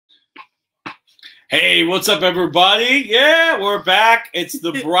Hey, what's up, everybody? Yeah, we're back. It's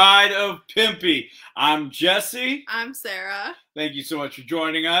the Bride of Pimpy. I'm Jesse. I'm Sarah. Thank you so much for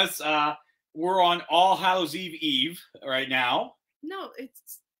joining us. We're on All Hallows Eve right now. No,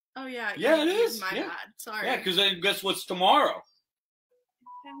 it's... Oh, yeah. Yeah, it is. My bad. Sorry. Yeah, because guess what's tomorrow?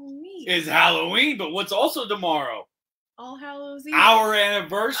 Halloween. It's Halloween, but what's also tomorrow? All Hallows Eve. Our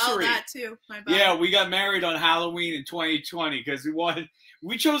anniversary. Oh, that too. My bad. Yeah, we got married on Halloween in 2020 because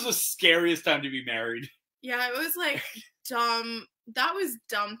we chose the scariest time to be married. Yeah, it was like dumb. That was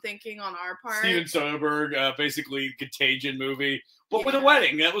dumb thinking on our part. Steven Soderbergh, basically Contagion movie, but with a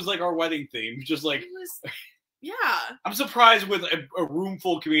wedding. That was like our wedding theme. Just like, yeah. I'm surprised with a room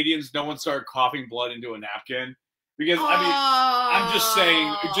full of comedians, no one started coughing blood into a napkin. Because I'm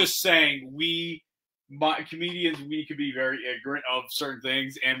just saying, comedians, we could be very ignorant of certain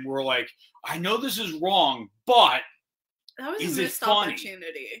things, and we're like, I know this is wrong, but that was is a missed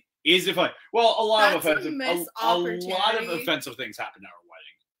opportunity. Is it funny? Well, a lot of offensive things happen at our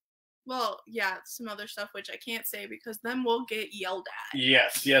wedding. Well, yeah, some other stuff which I can't say because then we'll get yelled at.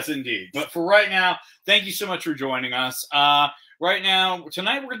 Yes, indeed. But for right now, thank you so much for joining us. Right now,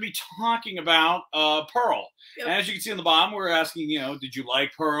 tonight we're going to be talking about Pearl. Yep. And as you can see on the bottom, we're asking, did you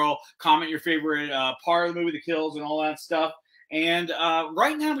like Pearl? Comment your favorite part of the movie, the kills, and all that stuff. And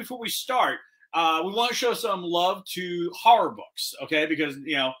right now, before we start, we want to show some love to horror books, okay? Because,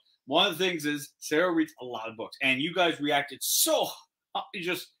 one of the things is Sarah reads a lot of books, and you guys reacted so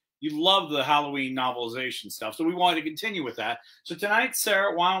you love the Halloween novelization stuff, so we wanted to continue with that. So tonight,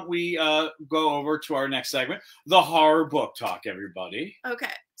 Sarah, why don't we go over to our next segment, the horror book talk, everybody.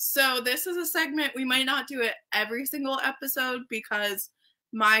 Okay, so this is a segment, we might not do it every single episode because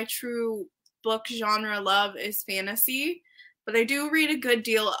my true book genre love is fantasy, but I do read a good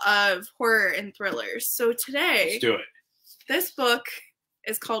deal of horror and thrillers. So today, let's do it. This book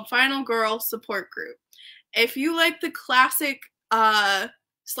is called Final Girl Support Group. If you like the classic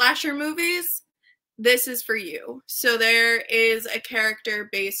slasher movies, this is for you. So there is a character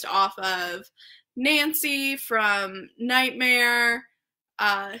based off of Nancy from Nightmare,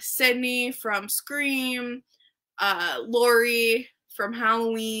 Sydney from Scream, Laurie from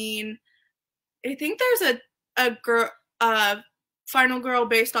Halloween. I think there's a girl, Final Girl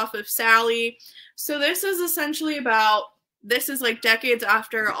based off of Sally. So this is essentially about, this is like decades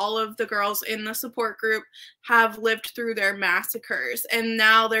after all of the girls in the support group have lived through their massacres. And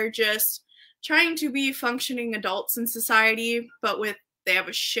now they're just trying to be functioning adults in society, but they have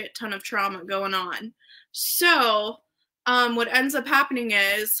a shit ton of trauma going on. So what ends up happening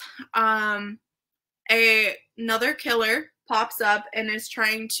is another killer pops up and is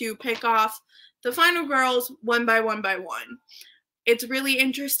trying to pick off the final girls one by one by one. It's really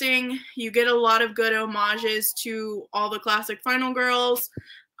interesting. You get a lot of good homages to all the classic Final Girls.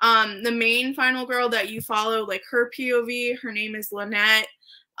 The main Final Girl that you follow, like her POV, her name is Lynette.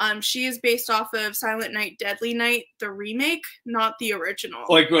 She is based off of Silent Night, Deadly Night, the remake, not the original.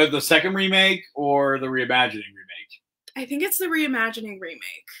 Like the second remake or the reimagining remake? I think it's the reimagining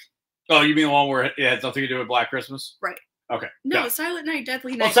remake. Oh, you mean the one where it had nothing to do with Black Christmas? Right. Okay. No, Silent Night,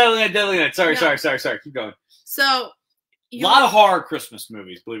 Deadly Night. Oh, Silent Night, Deadly Night. Sorry. Keep going. So... a lot of horror Christmas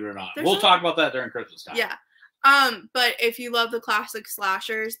movies, believe it or not. We'll talk about that during Christmas time. Yeah. But if you love the classic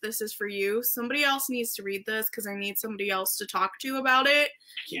slashers, this is for you. Somebody else needs to read this because I need somebody else to talk to about it.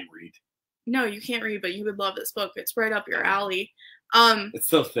 I can't read. No, you can't read, but you would love this book. It's right up your alley. It's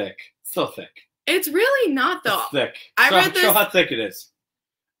so thick. It's really not, though. It's thick. I read this. Show how thick it is.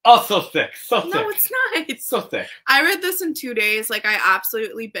 Oh, so thick. So thick. No, it's not. It's so thick. I read this in 2 days. Like, I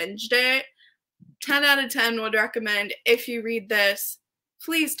absolutely binged it. 10 out of 10 would recommend. If you read this,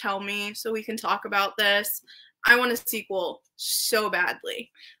 please tell me so we can talk about this. I want a sequel so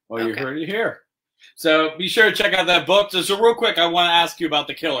badly. Well, you heard it here. So be sure to check out that book. So real quick, I want to ask you about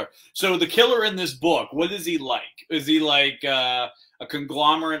the killer. So the killer in this book, what is he like? Is he like a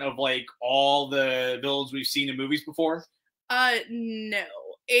conglomerate of like all the villains we've seen in movies before? No.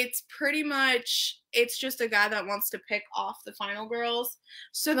 It's pretty much, it's just a guy that wants to pick off the final girls.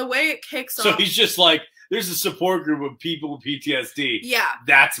 So the way it kicks off... So he's just like, there's a support group of people with PTSD. Yeah.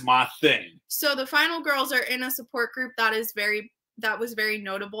 That's my thing. So the final girls are in a support group that was very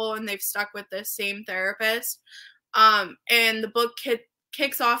notable, and they've stuck with the same therapist. And the book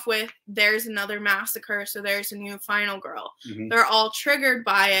kicks off with, there's another massacre, so there's a new final girl. Mm-hmm. They're all triggered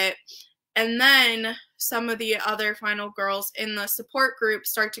by it. And then some of the other final girls in the support group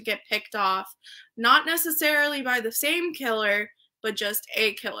start to get picked off, not necessarily by the same killer, but just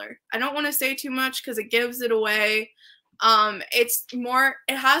a killer. I don't want to say too much because it gives it away. It's more,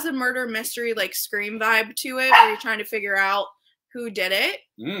 it has a murder mystery, like Scream vibe to it, where you're trying to figure out who did it.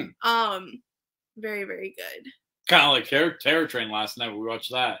 Very, very good. Kind of like Terror Train last night. We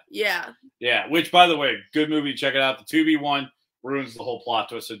watched that. Yeah. Yeah, which, by the way, good movie. Check it out. The Tubi one ruins the whole plot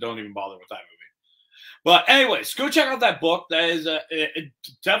twist, so don't even bother with that movie. But anyways, go check out that book. That is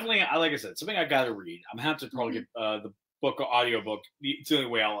definitely, like I said, something I got to read. I'm going to have to probably get the book or audio book. It's the only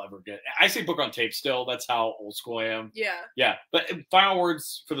way I'll ever get it. I say book on tape still. That's how old school I am. Yeah. Yeah. But final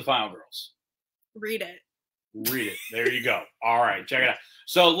words for the final girls. Read it. Read it. There you go. All right. Check it out.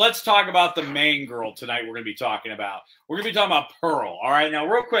 So let's talk about the main girl tonight we're going to be talking about. We're going to be talking about Pearl. All right. Now,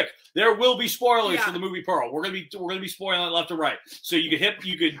 real quick, there will be spoilers for the movie Pearl. We're going to be spoiling it left and right. So you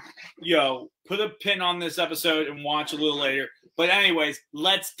could put a pin on this episode and watch a little later. But anyways,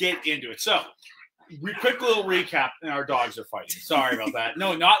 let's get into it. So, quick little recap, and our dogs are fighting. Sorry about that.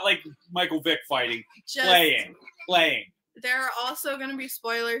 No, not like Michael Vick fighting. Just playing. There are also going to be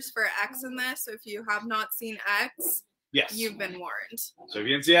spoilers for X in this, so if you have not seen X, yes, you've been warned. So if you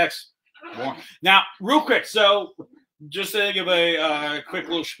didn't see X, warned. Now, real quick, so just to give a quick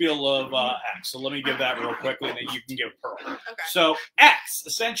little spiel of X. So let me give that real quickly, and then you can give Pearl. Okay. So X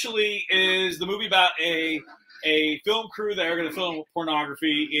essentially is the movie about a film crew that are going to film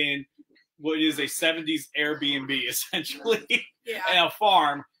pornography in what is a 70s Airbnb, essentially, in a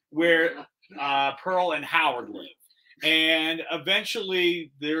farm where Pearl and Howard live. And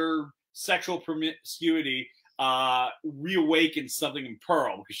eventually their sexual promiscuity reawakens something in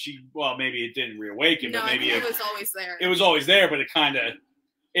Pearl because maybe it didn't reawaken, but maybe it was always there. It was always there, but it kind of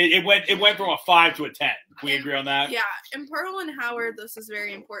it went from a 5 to a 10. Can we agree on that? Yeah. And Pearl and Howard, this is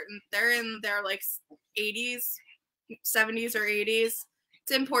very important. They're in their like 80s, 70s or 80s. It's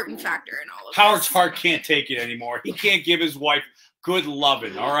an important factor in all of Howard's heart can't take it anymore. He can't give his wife good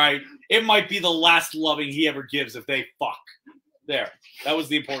loving, all right? It might be the last loving he ever gives if they fuck. There. That was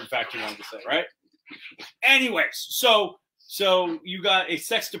the important factor you wanted to say, right? Anyways, so you got a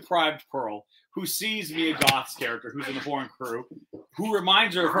sex-deprived Pearl who sees Mia Goth's character, who's in the foreign crew, who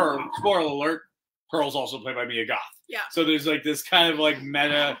reminds her of her. Spoiler alert, Pearl's also played by Mia Goth. Yeah. So there's like this kind of like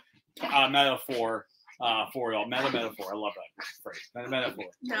metaphor for it all. Metaphor. I love that phrase. Metaphor.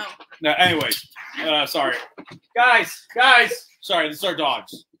 No. Anyways, sorry, guys. Sorry, this is our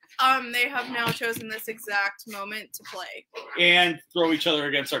dogs. They have now chosen this exact moment to play and throw each other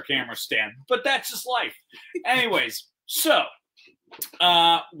against our camera stand. But that's just life. Anyways, so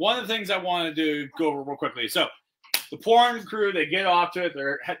one of the things I wanted to go over real quickly. So the porn crew, they get off to it.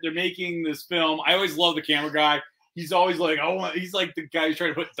 They're making this film. I always love the camera guy. He's always like, he's like the guy who's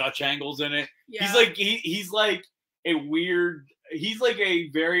trying to put Dutch angles in it. Yeah. He's like a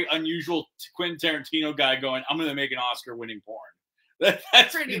very unusual Quentin Tarantino guy going, I'm going to make an Oscar-winning porn.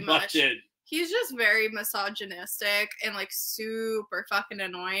 That's pretty much it. He's just very misogynistic and like super fucking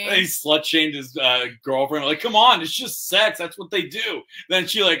annoying. He slut-shamed his girlfriend. Like, come on, it's just sex. That's what they do. Then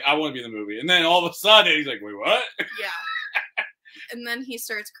she like, I want to be in the movie. And then all of a sudden, he's like, wait, what? Yeah. And then he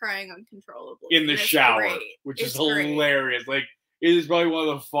starts crying uncontrollably. In the shower, which is hilarious. Like, it is probably one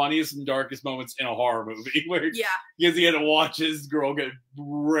of the funniest and darkest moments in a horror movie. Where because he had to watch his girl get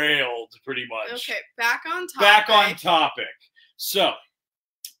railed, pretty much. Okay, back on topic. So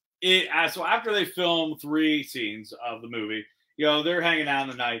after they film 3 scenes of the movie, they're hanging out in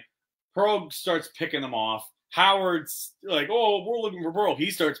the night. Pearl starts picking them off. Howard's like, oh, we're looking for Pearl.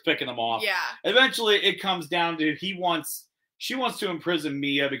 He starts picking them off. Yeah. Eventually, it comes down to she wants to imprison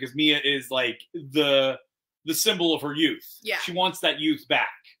Mia because Mia is like the symbol of her youth. Yeah. She wants that youth back.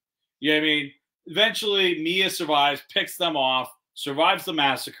 You know what I mean? Eventually, Mia survives, picks them off, survives the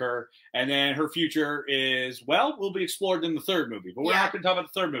massacre, and then her future will be explored in the 3rd movie. But we're not going to talk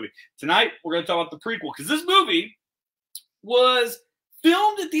about the 3rd movie. Tonight, we're going to talk about the prequel, because this movie was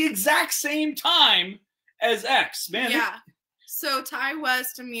filmed at the exact same time as X. Man, yeah. So Ty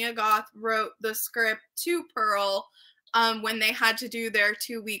West and Mia Goth wrote the script to Pearl when they had to do their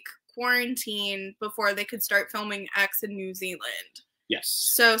 2-week quarantine before they could start filming X in New Zealand. Yes.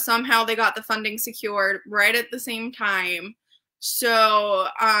 So somehow they got the funding secured right at the same time. So,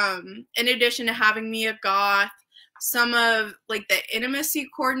 in addition to having Mia Goth, some of like the intimacy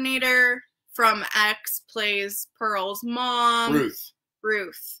coordinator from X plays Pearl's mom,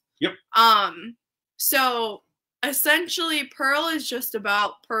 Ruth. Yep. So essentially, Pearl is just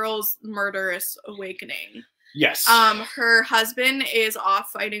about Pearl's murderous awakening. Yes. Her husband is off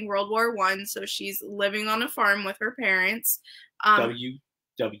fighting World War I, so she's living on a farm with her parents.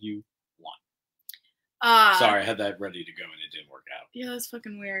 WW1. Sorry, I had that ready to go and it didn't work out. Yeah, that's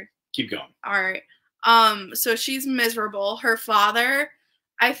fucking weird. Keep going. All right. So she's miserable.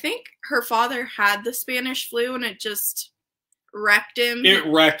 I think her father had the Spanish flu and it just wrecked him. It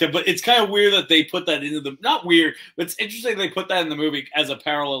wrecked him, but it's kind of weird that they put that into the, not weird, but it's interesting they put that in the movie as a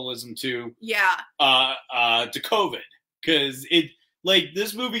parallelism to COVID, because it, like,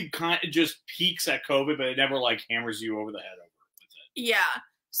 this movie kind of just peaks at COVID, but it never like hammers you over the head over with it. Yeah.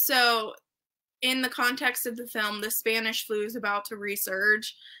 So in the context of the film, the Spanish flu is about to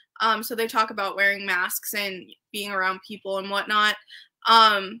resurge. So they talk about wearing masks and being around people and whatnot.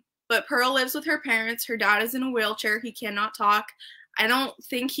 But Pearl lives with her parents. Her dad is in a wheelchair. He cannot talk. I don't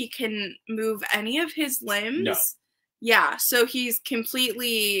think he can move any of his limbs. No. Yeah, so he's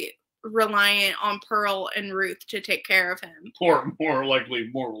completely reliant on Pearl and Ruth to take care of him. Or more likely,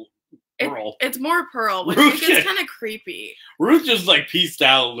 more Pearl. It's more Pearl, which Ruth, it gets kind of creepy. Ruth just like pieced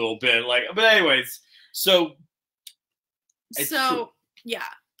out a little bit, like. But anyways, so yeah,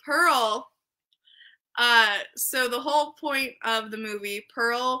 Pearl. So the whole point of the movie,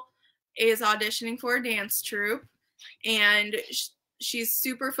 Pearl is auditioning for a dance troupe, and she's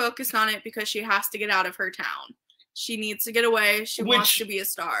super focused on it because she has to get out of her town. She needs to get away. She wants to be a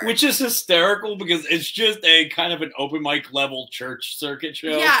star. Which is hysterical because it's just a kind of an open mic level church circuit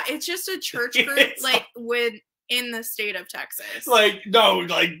show. Yeah, it's just a church group, like, in the state of Texas. Like, no,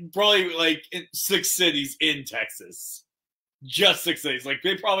 like, probably, like, in 6 cities in Texas. Just 6 cities. Like,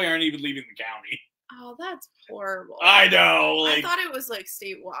 they probably aren't even leaving the county. Oh, that's horrible. I know. Like, I thought it was, like,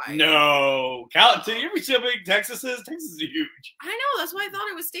 statewide. No. So you ever see how big Texas is? Texas is huge. I know. That's why I thought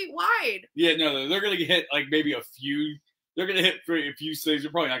it was statewide. Yeah, no, they're going to hit, like, maybe a few. They're going to hit for a few cities.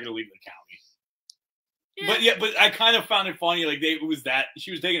 They're probably not going to leave the county. Yeah. But I kind of found it funny. Like,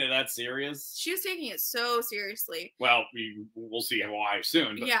 she was taking it that serious. She was taking it so seriously. Well, we'll see why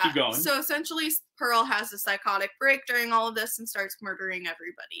soon. But keep going. So essentially, Pearl has a psychotic break during all of this and starts murdering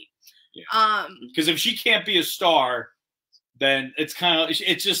everybody. Yeah. Because if she can't be a star, then it's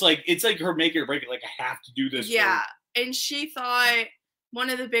just like, it's like her make it or break it. Like, I have to do this. Yeah. And she thought one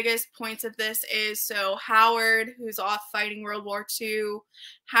of the biggest points of this is, so Howard, who's off fighting World War II,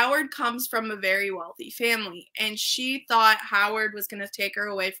 Howard comes from a very wealthy family, and she thought Howard was going to take her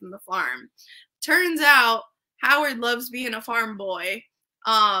away from the farm. Turns out Howard loves being a farm boy.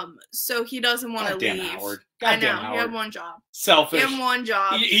 So he doesn't want to leave. Howard. I know. Howard. He had one job. Selfish. He had one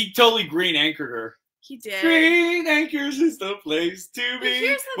job. He totally green anchored her. He did. Green anchors is the place to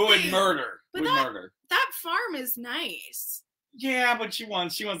be. But with murder. That farm is nice. Yeah, but she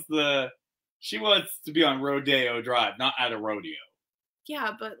wants to be on Rodeo Drive, not at a rodeo.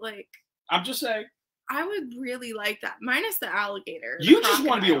 Yeah, but like, I'm just saying. I would really like that, minus the alligator. You just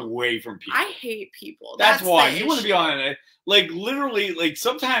want to be away from people. I hate people. That's why you want to be on it. Like, literally, like,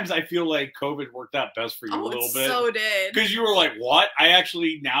 sometimes I feel like COVID worked out best for you a little bit. So did. Because you were like, what? I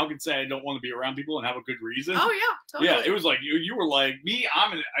actually now can say I don't want to be around people and have a good reason. Oh yeah, totally. Yeah, it was like you were like me.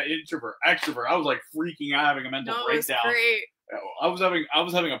 I'm an introvert, extrovert. I was like freaking out, having a mental breakdown. It was great. I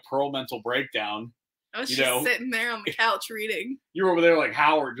was having a Pearl mental breakdown. I was just sitting there on the couch reading. You were over there like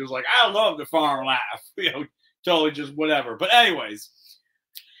Howard, just like, I love the farm laugh. Totally just whatever. But anyways,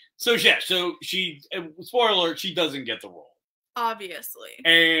 so yeah, so she, spoiler alert, she doesn't get the role. Obviously.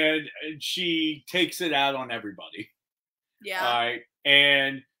 And she takes it out on everybody. Yeah. All right.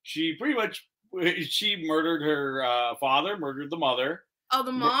 And she pretty much, she murdered her father, murdered the mother. Oh,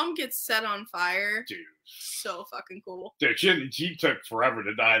 the mom gets set on fire. Dude. So fucking cool. Dude, she took forever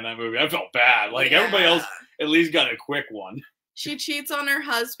to die in that movie. I felt bad. Like, everybody else at least got a quick one. She cheats on her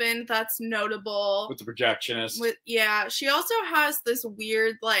husband. That's notable. With the projectionist. She also has this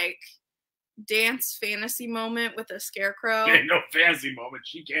weird, like, dance fantasy moment with a scarecrow. Ain't no fantasy moment.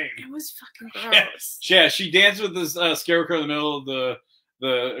 She came. It was fucking gross. Yeah, she danced with this scarecrow in the middle of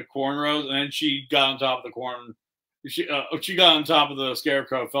the corn rows, and then she got on top of the corn. She got on top of the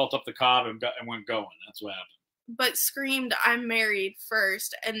scarecrow, felt up the cob, and went going. That's what happened. But screamed, "I'm married"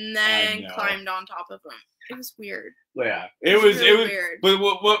 first, and then climbed on top of him. It was weird. Yeah, it was weird. But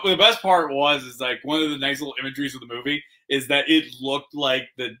what the best part was is, like, one of the nice little imageries of the movie is that it looked like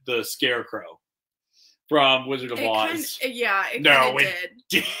the scarecrow from Wizard of Oz. It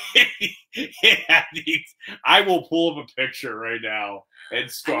did. Yeah, I will pull up a picture right now and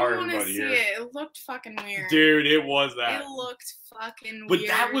scar everybody here. It looked fucking weird. Dude, it was that. It looked fucking weird. But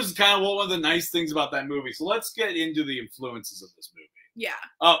that was kind of one of the nice things about that movie. So let's get into the influences of this movie. Yeah.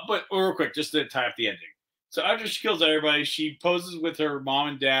 But real quick, just to tie up the ending. So after she kills everybody, she poses with her mom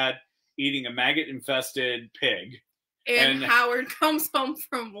and dad eating a maggot-infested pig. And Howard comes home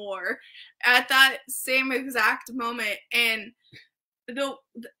from war at that same exact moment. And the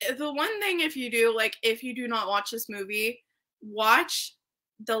one thing, if you do not watch this movie, watch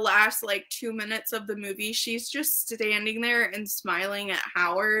the last like 2 minutes of the movie, she's just standing there and smiling at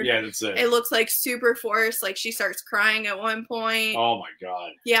Howard. Yeah, that's it. It looks like super forced. Like she starts crying at one point. Oh my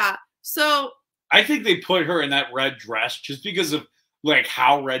God. Yeah. So I think they put her in that red dress just because of like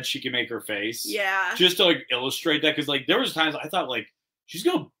how red she can make her face. Yeah. Just to like illustrate that, because like there was times I thought like she's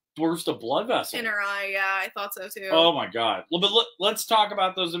gonna burst a blood vessel in her eye. Yeah, I thought so too. Oh my God. Well, but let's talk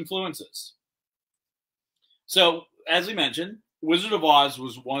about those influences. So as we mentioned, Wizard of Oz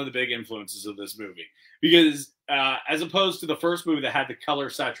was one of the big influences of this movie because as opposed to the first movie that had the color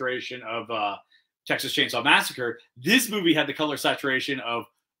saturation of Texas Chainsaw Massacre, this movie had the color saturation of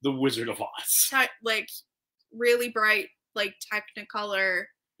the Wizard of Oz. Like really bright, like Technicolor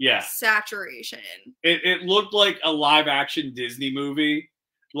saturation. It looked like a live action Disney movie.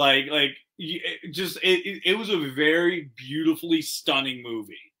 It was a very beautifully stunning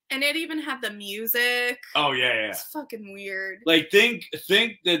movie. And it even had the music. Oh yeah. It's fucking weird. Like think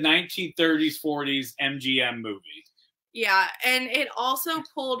the 1930s, 40s MGM movie. Yeah, and it also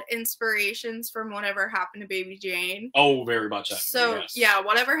pulled inspirations from Whatever Happened to Baby Jane. Oh, very much. So yes. Yeah,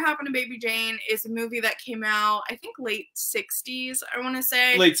 Whatever Happened to Baby Jane is a movie that came out, I think, late 60s, I want to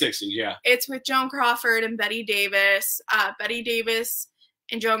say. Late 60s, yeah. It's with Joan Crawford and Betty Davis. Betty Davis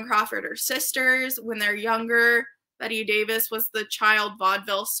and Joan Crawford are sisters. When they're younger, Betty Davis was the child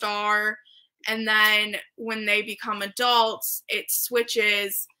vaudeville star. And then when they become adults, it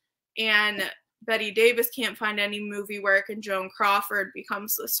switches and Betty Davis can't find any movie work and Joan Crawford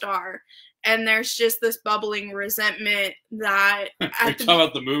becomes the star. And there's just this bubbling resentment that... Are you talking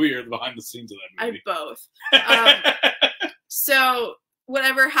about the movie or the behind the scenes of that movie? Both. So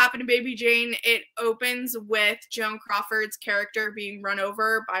Whatever Happened to Baby Jane, it opens with Joan Crawford's character being run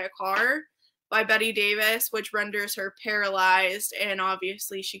over by a car by Betty Davis, which renders her paralyzed. And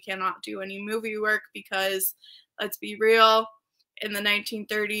obviously she cannot do any movie work because, let's be real, in the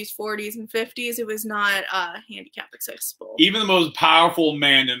 1930s, 40s, and 50s, it was not handicap accessible. Even the most powerful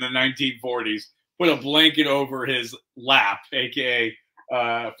man in the 1940s put a blanket over his lap, a.k.a.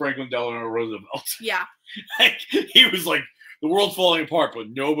 Franklin Delano Roosevelt. Yeah. He was like, the world's falling apart, but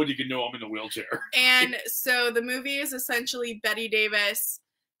nobody can know I'm in a wheelchair. And so the movie is essentially Betty Davis,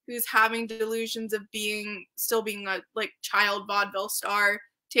 who's having delusions of still being a like child vaudeville star,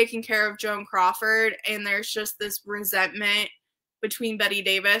 taking care of Joan Crawford, and there's just this resentment between Betty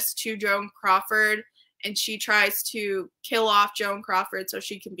Davis to Joan Crawford, and she tries to kill off Joan Crawford so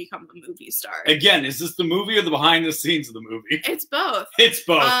she can become a movie star. Again, is this the movie or the behind the scenes of the movie? It's both. It's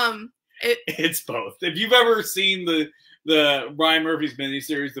both. It's both. If you've ever seen the Ryan Murphy's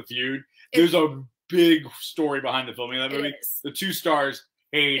miniseries, The Feud, there's a big story behind the filming of that movie. The two stars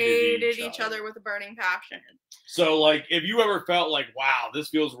hated each other with a burning passion. So, like, if you ever felt like, wow, this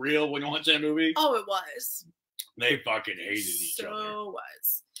feels real when you watch that movie. Oh, it was. They fucking hated each other. So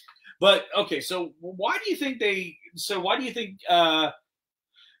was. But okay, so why do you think they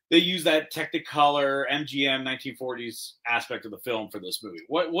use that Technicolor MGM 1940s aspect of the film for this movie?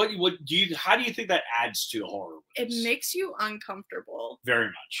 How do you think that adds to the horror? It makes you uncomfortable. Very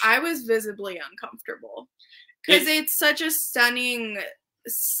much. I was visibly uncomfortable because it's such a stunning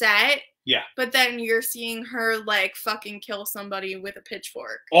set. Yeah. But then you're seeing her like fucking kill somebody with a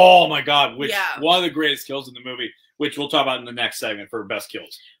pitchfork. Oh my God. One of the greatest kills in the movie, which we'll talk about in the next segment for best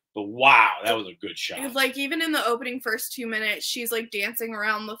kills. But wow, that was a good shot. Like even in the opening first 2 minutes, she's like dancing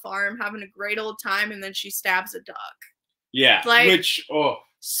around the farm, having a great old time, and then she stabs a duck. Yeah.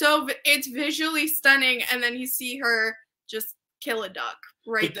 So it's visually stunning, and then you see her just kill a duck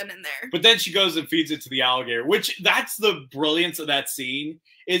then and there. But then she goes and feeds it to the alligator, that's the brilliance of that scene,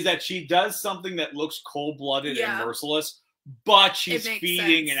 is that she does something that looks cold-blooded and merciless, but she's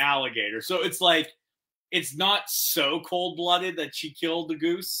feeding an alligator. So it's like, it's not so cold-blooded that she killed the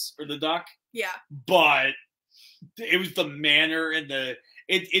goose or the duck. Yeah. But it was the manner and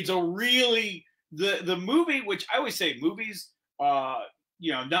it's a really, the movie, which I always say movies,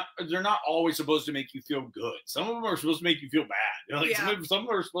 they're not always supposed to make you feel good. Some of them are supposed to make you feel bad. Some of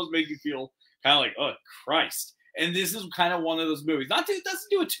them are supposed to make you feel kind of like, oh, Christ. And this is kind of one of those movies. It doesn't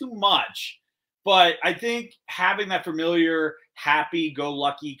do it too much, but I think having that familiar,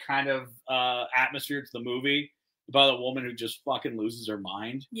 happy-go-lucky kind of atmosphere to the movie about a woman who just fucking loses her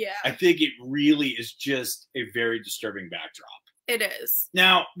mind. Yeah. I think it really is just a very disturbing backdrop. It is.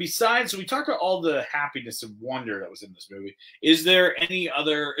 Now, so we talked about all the happiness and wonder that was in this movie. Is there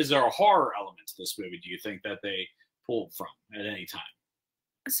a horror element to this movie, do you think, that they pulled from at any time?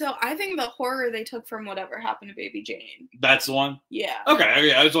 So I think the horror they took from Whatever Happened to Baby Jane. That's the one? Yeah.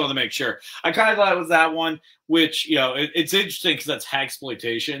 Okay, I just wanted to make sure. I kind of thought it was that one, which, it's interesting because that's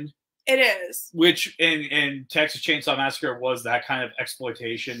hagsploitation. It is. Which in Texas Chainsaw Massacre was that kind of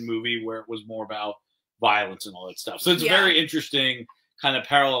exploitation movie where it was more about violence and all that stuff. So it's a very interesting kind of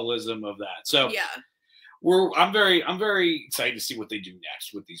parallelism of that. So yeah. I'm very excited to see what they do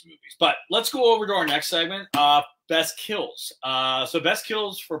next with these movies. But let's go over to our next segment, best kills. So best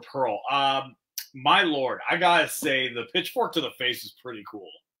kills for Pearl. My lord, I gotta say the pitchfork to the face is pretty cool.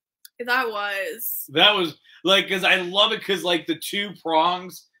 That was like, because I love it because like the two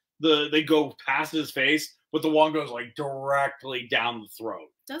prongs, they go past his face, but the one goes like directly down the throat.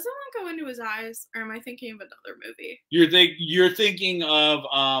 Doesn't one go into his eyes, or am I thinking of another movie? You're thinking of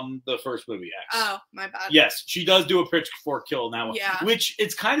the first movie, X. Oh, my bad. Yes, she does do a pitchfork kill in that one. Yeah. Which,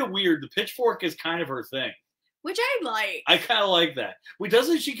 it's kind of weird. The pitchfork is kind of her thing. Which I like. I kind of like that. Wait,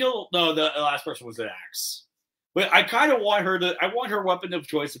 doesn't she kill? No, the last person was an axe. But I kind of want her weapon of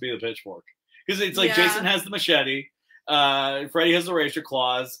choice to be the pitchfork. Because it's like Jason has the machete, Freddy has the razor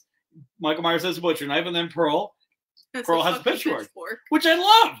claws, Michael Myers has the butcher knife, and then Pearl has a pitchfork, which I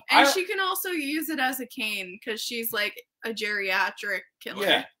love. And she can also use it as a cane because she's like a geriatric killer.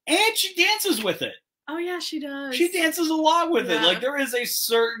 Yeah, and she dances with it. Oh yeah, she does. She dances a lot with it. Like there is a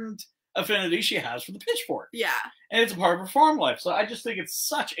certain affinity she has for the pitchfork. Yeah, and it's a part of her farm life. So I just think it's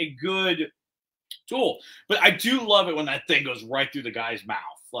such a good tool. But I do love it when that thing goes right through the guy's mouth.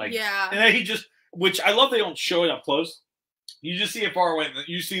 Like, and then he just, which I love, they don't show it up close. You just see it far away.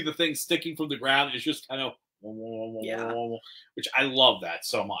 You see the thing sticking from the ground. It's just kind of, which I love that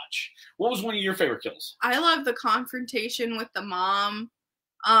so much. What was one of your favorite kills? I love the confrontation with the mom.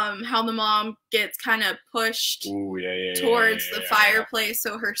 How the mom gets kind of pushed towards the fireplace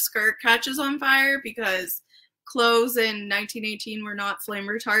so her skirt catches on fire because clothes in 1918 were not flame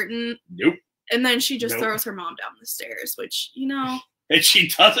retardant. Nope. And then she just throws her mom down the stairs, which, you know. And she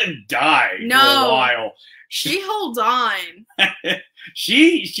doesn't die for a while. She holds on.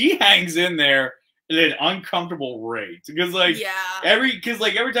 she hangs in there at an uncomfortable rate. Because every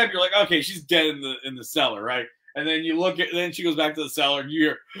time you're like, okay, she's dead in the cellar, right? And then you look at, then she goes back to the cellar and you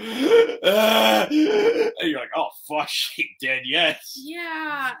hear, and you're like, oh fuck, she dead, yes.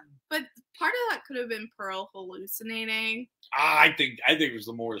 Yeah. But part of that could have been Pearl hallucinating. I think it was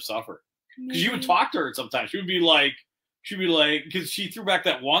the more to suffer. Because you would talk to her sometimes. She'd be like, because she threw back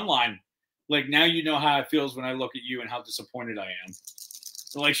that one line, like, now you know how it feels when I look at you and how disappointed I am.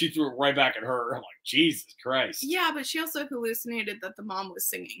 So, like, she threw it right back at her. I'm like, Jesus Christ. Yeah, but she also hallucinated that the mom was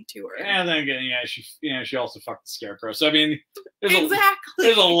singing to her. And then again, she also fucked the scarecrow. So, I mean,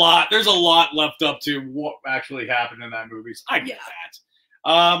 there's a lot left up to what actually happened in that movie. So I get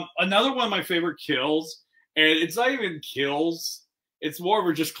that. Another one of my favorite kills, and it's not even kills. It's more of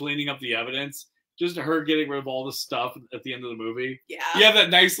her just cleaning up the evidence. Just her getting rid of all the stuff at the end of the movie. Yeah. You have that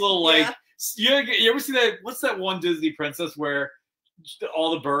nice little, like, you ever see that, what's that one Disney princess where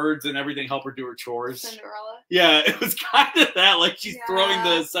all the birds and everything help her do her chores? Cinderella? Yeah, it was kind of that. Like, she's throwing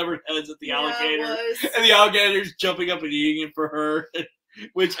the severed heads at the alligator. And the alligator's jumping up and eating it for her.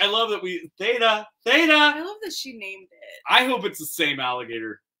 Which I love that Theta! I love that she named it. I hope it's the same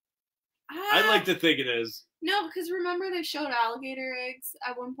alligator. I'd like to think it is. No, because remember they showed alligator eggs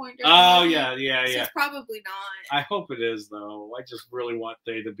at one point during the movie? Yeah. So it's probably not. I hope it is, though. I just really want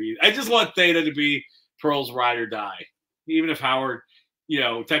Theta to be Pearl's ride or die. Even if Howard,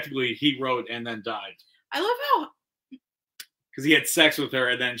 technically he wrote and then died. I love how... Because he had sex with her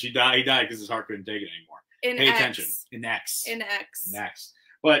and then she died. He died because his heart couldn't take it anymore. Pay attention. In X.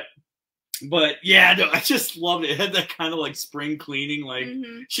 But yeah, no, I just loved it. It had that kind of like spring cleaning, like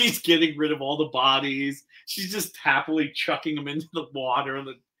she's getting rid of all the bodies. She's just happily chucking them into the water.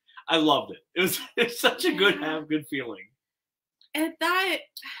 I loved it. It's such a good feeling. At that,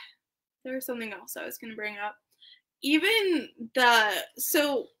 there was something else I was going to bring up. Even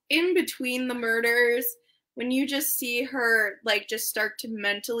so in between the murders, when you just see her like just start to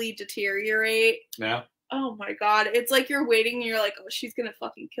mentally deteriorate. Yeah. Oh my god, it's like you're waiting and you're like, oh, she's gonna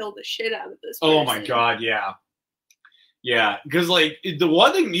fucking kill the shit out of this person. Oh my god, yeah. Yeah, because like the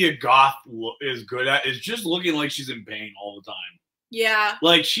one thing Mia Goth is good at is just looking like she's in pain all the time. Yeah.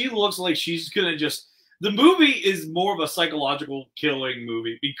 Like she looks like she's gonna just... The movie is more of a psychological killing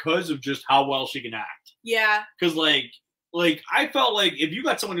movie because of just how well she can act. Yeah. Because like I felt like if you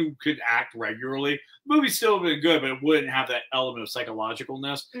got someone who could act regularly, the movie still would have been good, but it wouldn't have that element of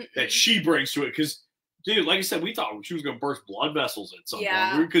psychologicalness that she brings to it. Because... Dude, like I said, we thought she was going to burst blood vessels at some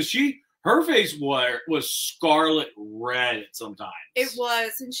point. Because her face was scarlet red at some times. It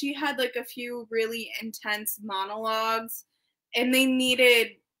was. And she had like a few really intense monologues. And they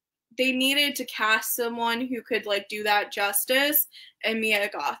needed they needed to cast someone who could like do that justice, and Mia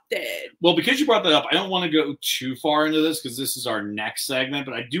Goth did. Well, because you brought that up, I don't want to go too far into this because this is our next segment,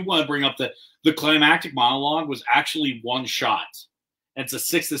 but I do want to bring up that the climactic monologue was actually one shot. It's a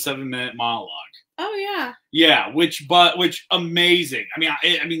 6 to 7 minute monologue. Oh yeah. Yeah, which amazing.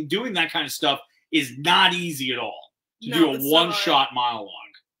 I mean, doing that kind of stuff is not easy at all. To do a one shot monologue,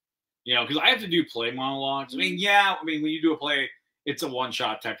 you know, because I have to do play monologues. I mean, when you do a play, it's a one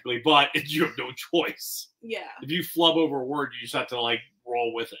shot technically, but you have no choice. Yeah. If you flub over a word, you just have to like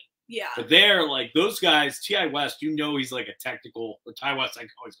roll with it. Yeah. But they're like those guys, T.I. West, you know, he's like a technical, or Ty West, I can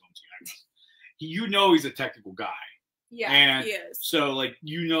always call him T.I. West. You know, he's a technical guy. Yeah, and he is. So like,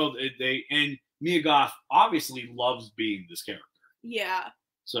 you know, and Mia Goth obviously loves being this character. Yeah.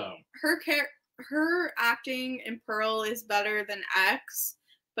 So her acting in Pearl is better than X,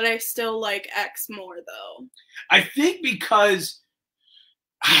 but I still like X more though. I think because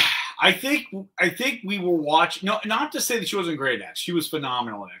I think we were watching. No, not to say that she wasn't great at X. She was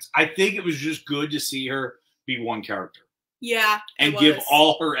phenomenal at X. I think it was just good to see her be one character. Yeah, and give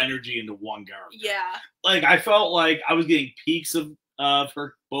all her energy into one character. Yeah, like I felt like I was getting peaks of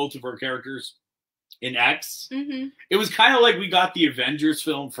both of her characters in X. Mm-hmm. It was kind of like we got the Avengers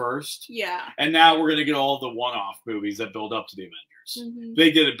film first. Yeah, and now we're gonna get all the one-off movies that build up to the Avengers. Mm-hmm.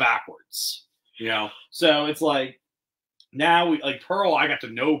 They did it backwards, you know. So it's like now we like Pearl. I got to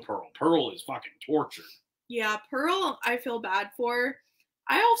know Pearl. Pearl is fucking tortured. Yeah, Pearl. I feel bad for.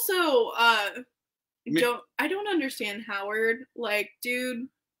 I also I don't understand Howard. Like, dude,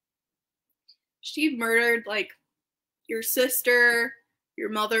 she murdered like your sister, your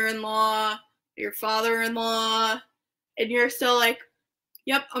mother-in-law, your father-in-law, and you're still like,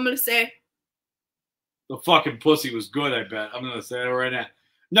 yep, I'm gonna say the fucking pussy was good. I bet I'm gonna say it right now.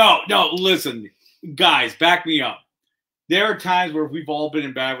 No, listen, guys, back me up. There are times where we've all been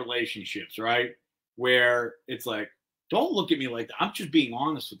in bad relationships, right? Where it's like, don't look at me like that. I'm just being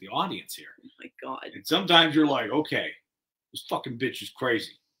honest with the audience here. Oh my God. And sometimes you're like, okay, this fucking bitch is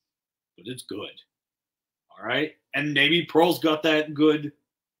crazy, but it's good. All right? And maybe Pearl's got that good.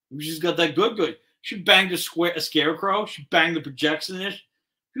 She's got that good. She banged a scarecrow. She banged the projectionist.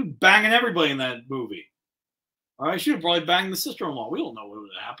 She was banging everybody in that movie. All right? She would probably bang the sister-in-law. We don't know what would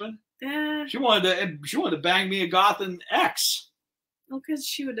happen. She wanted to bang Mia Goth and X. Well, because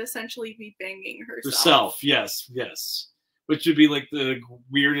she would essentially be banging herself. Yes. Which would be like the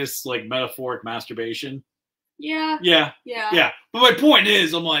weirdest, like, metaphoric masturbation. Yeah. But my point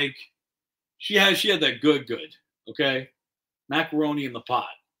is, I'm like, she had that good, okay? Macaroni in the pot.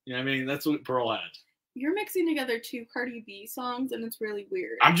 You know what I mean? That's what Pearl had. You're mixing together two Cardi B songs, and it's really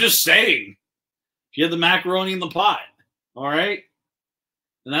weird. I'm just saying. She had the macaroni in the pot. All right?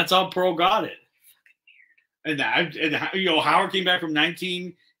 And that's how Pearl got it. And you know, Howard came back from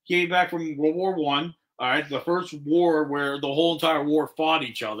World War I. All right, the first war where the whole entire war fought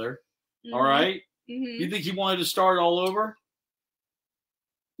each other. Mm-hmm. All right, You think he wanted to start all over?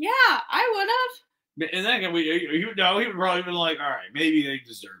 Yeah, I would have. And then he would probably been like, all right, maybe they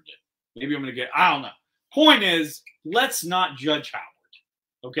deserved it. Maybe I'm gonna get. I don't know. Point is, let's not judge Howard.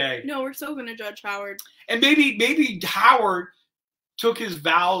 Okay. No, we're still gonna judge Howard. And maybe Howard took his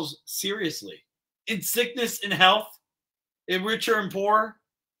vows seriously. In sickness and health, in richer and poor.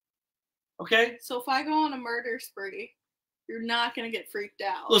 Okay? So if I go on a murder spree, you're not going to get freaked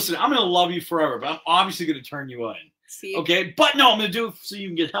out. Listen, I'm going to love you forever, but I'm obviously going to turn you in. See? Okay? But no, I'm going to do it so you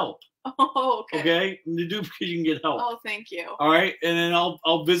can get help. Oh, okay. Okay? I'm going to do it because you can get help. Oh, thank you. All right? And then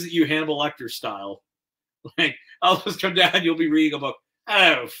I'll visit you Hannibal Lecter style. Like, I'll just come down and you'll be reading a book.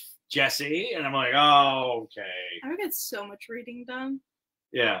 Oh, Jesse. And I'm like, oh, okay. I would get so much reading done.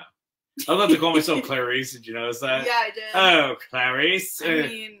 Yeah. I love to call myself Clarice. Did you notice that? Yeah, I did. Oh, Clarice. I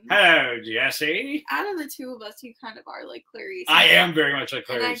mean, hello, Jesse. Out of the two of us, you kind of are like Clarice. I am very much like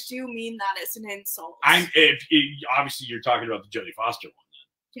Clarice. And I do mean that as an insult. Obviously, you're talking about the Jodie Foster one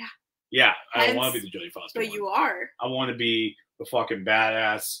then. Yeah. Yeah, I don't want to be the Jodie Foster one. But you are. I want to be the fucking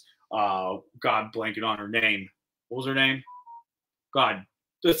badass, God blanking on her name. What was her name? God.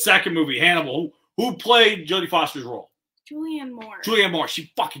 The second movie, Hannibal. Who played Jodie Foster's role? Julianne Moore. Julianne Moore.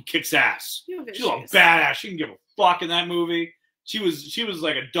 She fucking kicks ass. She's a badass. She can give a fuck in that movie. She was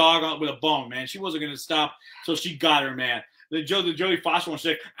like a dog with a bone, man. She wasn't gonna stop till she got her man. The Jodie Foster one,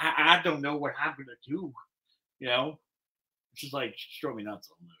 she's like, I don't know what happened to you. You know? She's like, she drove me nuts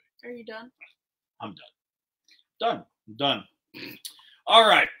on the movie. Are you done? I'm done. I'm done. All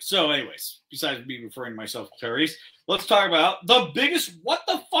right. So, anyways, besides me referring to myself to Clarice, let's talk about the biggest what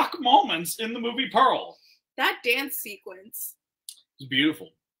the fuck moments in the movie Pearl. That dance sequence. It's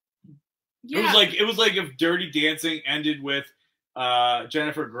beautiful. Yeah. It was like if Dirty Dancing ended with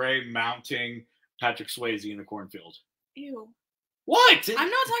Jennifer Grey mounting Patrick Swayze in a cornfield. Ew. What? I'm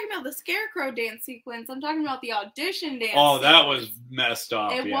not talking about the Scarecrow dance sequence. I'm talking about the audition dance. Oh, that was messed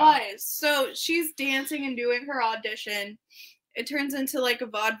up. It was. So she's dancing and doing her audition. It turns into like a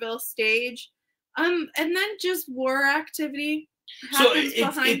vaudeville stage. And then just war activity happens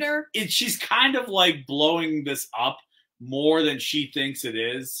behind her. She's kind of like blowing this up more than she thinks it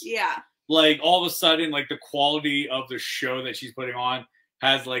is. Yeah. Like all of a sudden, like the quality of the show that she's putting on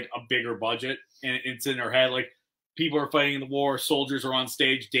has like a bigger budget, and it's in her head. Like people are fighting in the war, soldiers are on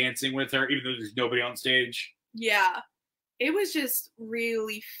stage dancing with her, even though there's nobody on stage. Yeah. It was just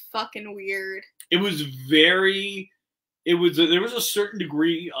really fucking weird. It was very. There was a certain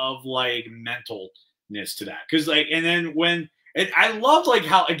degree of like mentalness to that, because like, and then and I love like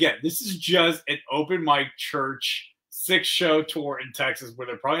how, again, this is just an open mic church 6-show tour in Texas where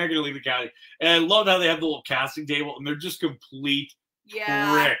they're probably not going to leave the county. And I love how they have the little casting table and they're just complete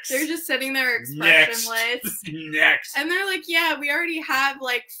pricks. They're just sitting there expressionless. Next. And they're like, yeah, we already have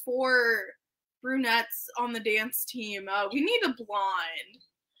like 4 brunettes on the dance team. We need a blonde.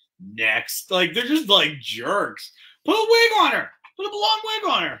 Next. Like, they're just like jerks. Put a wig on her. Put a blonde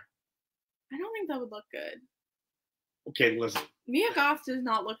wig on her. I don't think that would look good. Okay, listen. Mia Goth does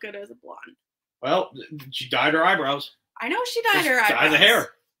not look good as a blonde. Well, she dyed her eyebrows. I know she dyed her eyebrows. Dye the hair.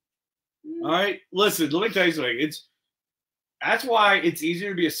 All right, listen. Let me tell you something. That's why it's easier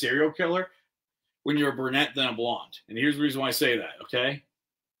to be a serial killer when you're a brunette than a blonde. And here's the reason why I say that. Okay,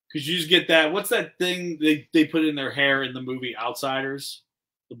 because you just get that. What's that thing they put in their hair in the movie Outsiders,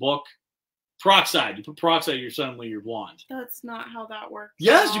 the book? Peroxide. You put peroxide, suddenly you're blonde. That's not how that works.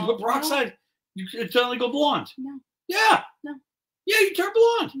 Yes, you put peroxide, you suddenly go blonde. No. Yeah. No. Yeah, you turn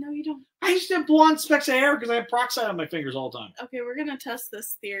blonde. No, you don't. I used to have blonde specks of hair because I have peroxide on my fingers all the time. Okay, we're going to test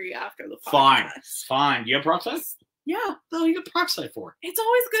this theory after the podcast. Fine. Do you have peroxide? Yeah. No, you get peroxide for. It's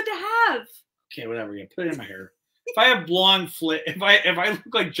always good to have. Okay, whatever. Yeah, put it in my hair. If I have blonde if I look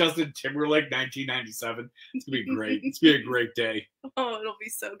like Justin Timberlake 1997, it's going to be great. It's going to be a great day. Oh, it'll be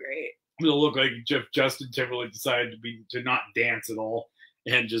so great. It'll look like Justin Timberlake decided to not dance at all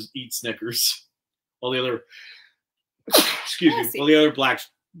and just eat Snickers. While the other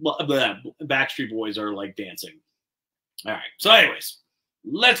while the other Backstreet Boys are like dancing. All right. So, anyways,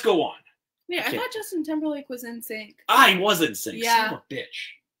 let's go on. Yeah, I thought Justin Timberlake was in sync. He was in sync. Yeah. Son of a bitch.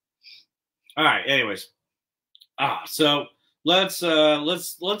 All right. Anyways, so let's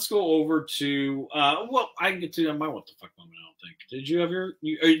go over to I can get to my what the fuck moment. I don't think. Did you have your?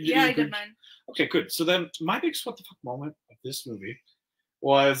 I did mine. Okay, good. So then, my biggest what the fuck moment of this movie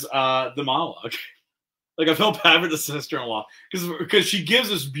was the monologue. Like, I felt bad for the sister-in-law because she gives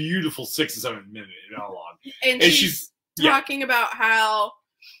this beautiful 6 to 7 minute monologue, and she's talking about how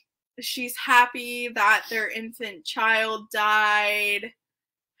she's happy that their infant child died,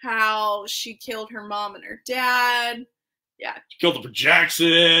 how she killed her mom and her dad. Yeah, she killed the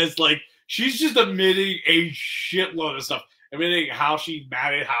projectionists. Like, she's just admitting a shitload of stuff. Admitting how she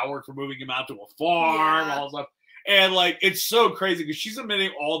mad at Howard for moving him out to a farm, all this stuff. And, like, it's so crazy because she's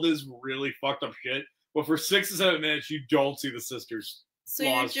admitting all this really fucked up shit. But for 6 to 7 minutes, you don't see the sister's So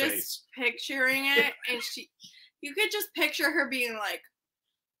you're just picturing it, and you could just picture her being like,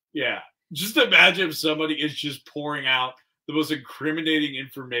 yeah. Just imagine if somebody is just pouring out the most incriminating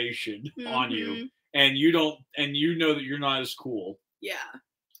information on you, and you know that you're not as cool. Yeah.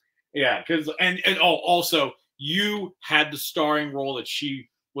 Yeah, because also you had the starring role that she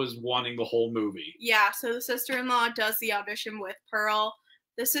was wanting the whole movie. Yeah, so the sister-in-law does the audition with Pearl.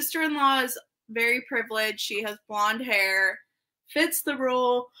 The sister-in-law is very privileged. She has blonde hair, fits the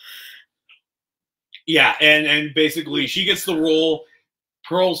role. Yeah, and basically she gets the role.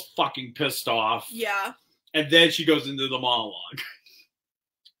 Pearl's fucking pissed off. Yeah. And then she goes into the monologue.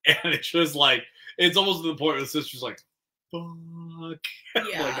 And it's just like, it's almost to the point where the sister's like, fuck.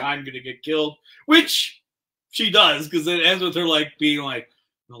 Yeah. Like, I'm going to get killed. Which she does, because it ends with her like being like,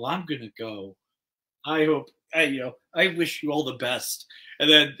 well, I'm going to go. I hope, I wish you all the best. And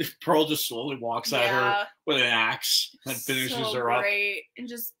then Pearl just slowly walks at her with an axe and finishes her up. And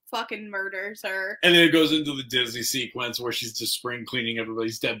just fucking murders her. And then it goes into the Disney sequence where she's just spring cleaning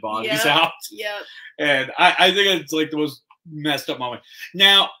everybody's dead bodies out. Yep. And I think it's like the most messed up moment.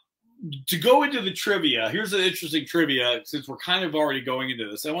 Now, to go into the trivia, here's an interesting trivia since we're kind of already going into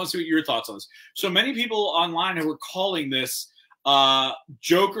this. I want to see what your thoughts on this. So many people online were calling this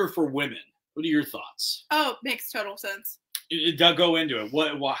Joker for women. What are your thoughts? Oh, makes total sense. Go into it.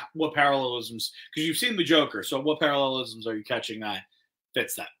 What parallelisms? Because you've seen the Joker, so what parallelisms are you catching that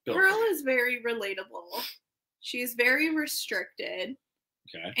fits that bill? Pearl is very relatable. She's very restricted.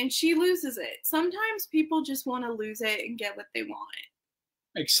 Okay. And she loses it. Sometimes people just want to lose it and get what they want.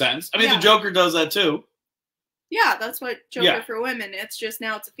 Makes sense. I mean, the Joker does that too. Yeah, that's what Joker for women. It's just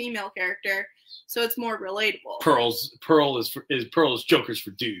now it's a female character, so it's more relatable. Pearl is Joker's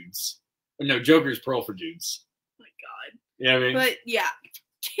for dudes. No, Joker's Pearl for dudes. Oh my God. Yeah, I mean, but yeah,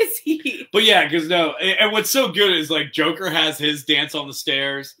 kissy. But yeah, because no, and what's so good is like Joker has his dance on the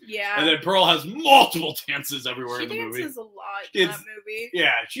stairs. Yeah. And then Pearl has multiple dances everywhere in the movie. She dances a lot in that movie.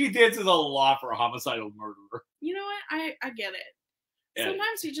 Yeah, she dances a lot for a homicidal murderer. You know what? I get it. Yeah.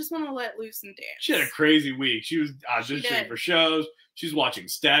 Sometimes you just want to let loose and dance. She had a crazy week. She was auditioning for shows. She's watching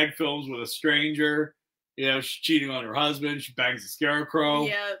stag films with a stranger. You know, she's cheating on her husband. She bangs a scarecrow.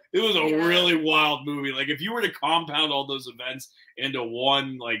 Yeah. It was a really wild movie. Like, if you were to compound all those events into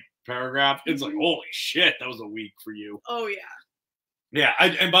one, like, paragraph, it's like, holy shit, that was a week for you. Oh, yeah. Yeah,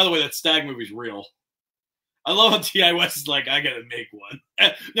 and by the way, that stag movie's real. I love how T.I. West is like, I gotta make one.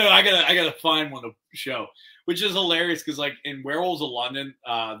 No, I gotta find one to show. Which is hilarious because, like, in Werewolves of London,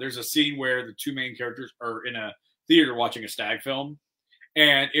 there's a scene where the two main characters are in a theater watching a stag film.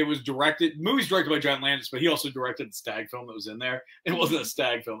 And it was directed, the movie's directed by John Landis, but he also directed the stag film that was in there. It wasn't a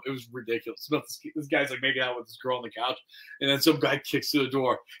stag film. It was ridiculous. But this guy's like making out with this girl on the couch. And then some guy kicks through the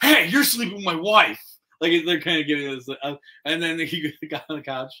door. Hey, you're sleeping with my wife. Like, they're kind of getting this. And then the guy on the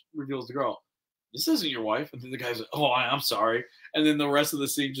couch reveals the girl. This isn't your wife. And then the guy's like, oh, I'm sorry. And then the rest of the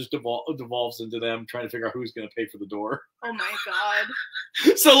scene just devolves into them trying to figure out who's going to pay for the door. Oh, my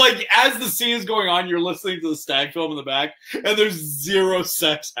God. So, like, as the scene is going on, you're listening to the stag film in the back, and there's zero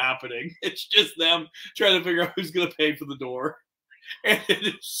sex happening. It's just them trying to figure out who's going to pay for the door. And it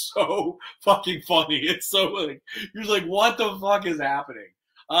is so fucking funny. It's so, like, you're just like, what the fuck is happening?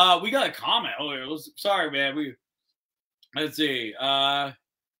 We got a comment. Oh, sorry, man. Let's see.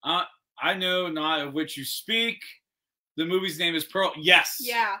 I know not of which you speak. The movie's name is Pearl. Yes.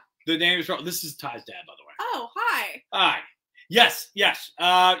 Yeah. The name is Pearl. This is Ty's dad, by the way. Oh, hi. Hi. Yes.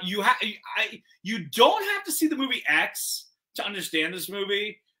 You don't have to see the movie X to understand this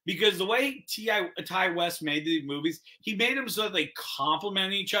movie because the way Ty West made the movies, he made them so that they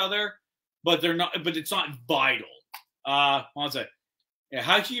complement each other, but they're not. But it's not vital. One second. Yeah,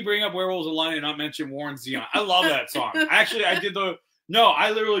 how can you bring up Werewolves of London and not mention Warren Zevon? I love that song. Actually, I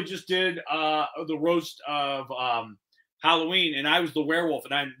literally just did the roast of Halloween, and I was the werewolf,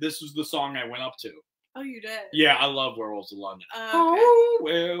 and this was the song I went up to. Oh, you did? Yeah, I love Werewolves of London. Okay. Oh,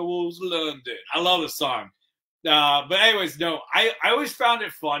 Werewolves of London. I love the song. But anyways, no, I always found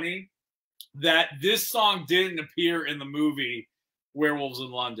it funny that this song didn't appear in the movie Werewolves in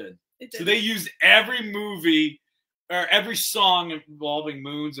London. So they used every movie or every song involving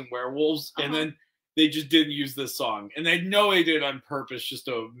moons and werewolves, and then they just didn't use this song. And they know they did it on purpose just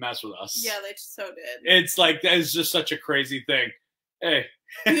to mess with us. Yeah, they so did. It's like, that is just such a crazy thing. Hey.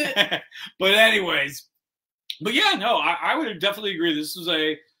 But anyways. But yeah, no, I would definitely agree. This was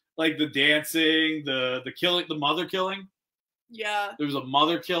like the dancing, the killing, the mother killing. Yeah. There was a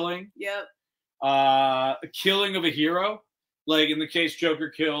mother killing. Yep. A killing of a hero. Like in the case Joker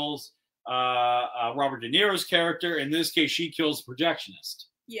kills Robert De Niro's character. In this case, she kills the projectionist.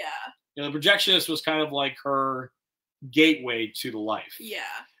 Yeah. You know, the projectionist was kind of like her gateway to the life. Yeah.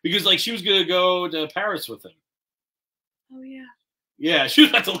 Because, like, she was going to go to Paris with him. Oh, yeah. Yeah, she was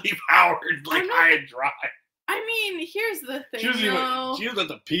about to leave Howard, like, high and dry. I mean, here's the thing, she was about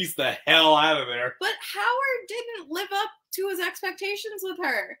to piece the hell out of there. But Howard didn't live up to his expectations with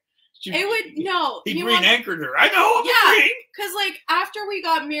her. He green anchored her. I know. Yeah, because like after we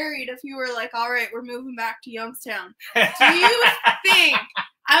got married, if you were like, "All right, we're moving back to Youngstown," do you think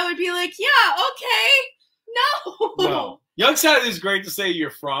I would be like, "Yeah, okay"? No. Youngstown is great to say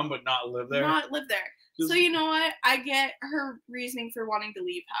you're from, but not live there. Not live there. So you know what? I get her reasoning for wanting to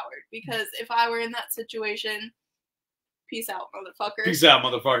leave Howard because if I were in that situation, peace out, motherfucker. Peace out,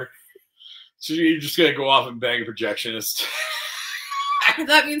 motherfucker. So you're just gonna go off and bang a projectionist. If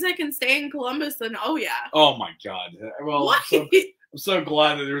that means I can stay in Columbus, then oh yeah. Oh my god. Well, I'm so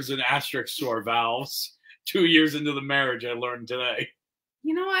glad that there's an asterisk to our vows. 2 years into the marriage, I learned today.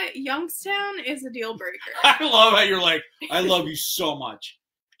 You know what? Youngstown is a deal breaker. I love how you're like, I love you so much.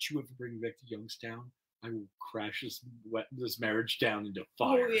 But you ever bring me back to Youngstown? I will crash this marriage down into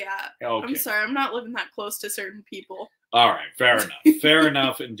fire. Oh yeah. Okay. I'm sorry, I'm not living that close to certain people. All right, fair enough. Fair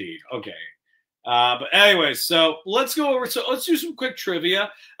enough indeed. Okay. But anyway, so let's go over. So let's do some quick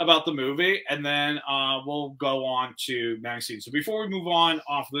trivia about the movie, and then we'll go on to magazine. So before we move on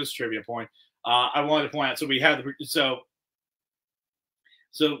off this trivia point, I wanted to point out. So we had so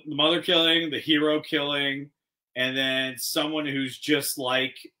the mother killing, the hero killing, and then someone who's just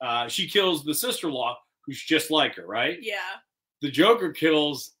like she kills the sister-in-law who's just like her, right? Yeah. the Joker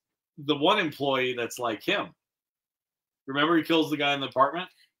kills the one employee that's like him. Remember, he kills the guy in the apartment.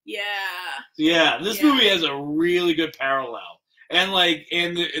 Yeah. Yeah, this movie has a really good parallel, and like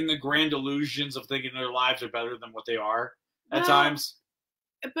in the grand illusions of thinking their lives are better than what they are at times.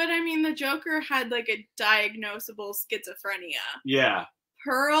 But I mean, the Joker had like a diagnosable schizophrenia. Yeah.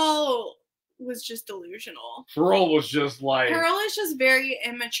 Pearl was just delusional. Pearl was just like. Pearl is just very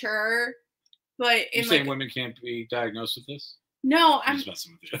immature, but You're saying women can't be diagnosed with this? No, I'm just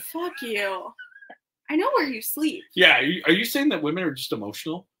messing with you. Fuck you. I know where you sleep. Yeah, are you saying that women are just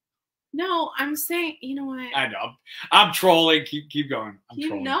emotional? No, I'm saying, you know what? I know. I'm trolling. Keep going. I'm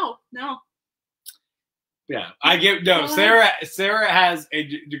trolling. No. Yeah, I get Sarah has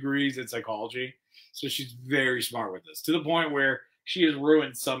degrees in psychology, so she's very smart with this to the point where she has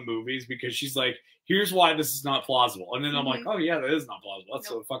ruined some movies because she's like, "Here's why this is not plausible," and then I'm like, "Oh yeah, that is not plausible. That's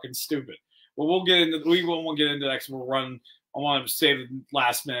so fucking stupid." Well, we won't get into that because we'll run. I want to save the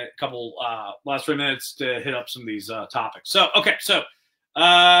last 3 minutes to hit up some of these topics. So so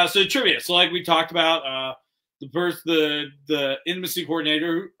trivia. So like we talked about, the intimacy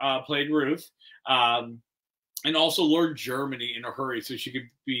coordinator played Ruth, and also learned Germany in a hurry so she could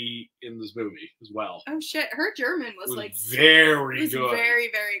be in this movie as well. Oh shit, her German was like very good. Very,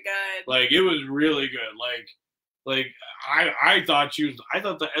 very good. Like it was really good. Like I thought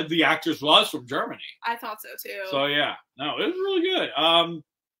the actress was from Germany. I thought so too. So yeah, no, it was really good.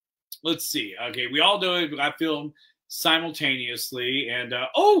 Let's see. Okay, we all do it. We got filmed simultaneously, and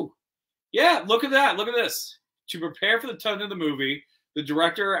oh yeah, look at that. Look at this. To prepare for the tone of the movie, the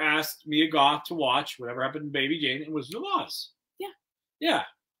director asked Mia Goth to watch Whatever Happened to Baby Jane and Wizard of Oz. Yeah. Yeah.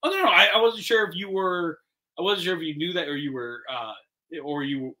 Oh no, I wasn't sure if you were. I wasn't sure if you knew that, or you were, or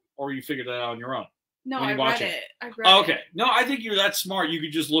you figured that out on your own. No, I read it. Okay. No, I think you're that smart. You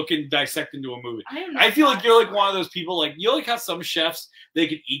could just look and dissect into a movie. I feel like you're like one of those people, like, you know, like how some chefs, they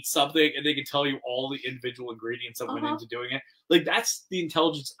can eat something and they can tell you all the individual ingredients that went into doing it. Like, that's the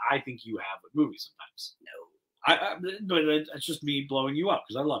intelligence I think you have with movies sometimes. No. But it's just me blowing you up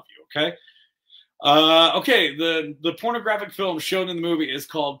because I love you, okay? Okay, the pornographic film shown in the movie is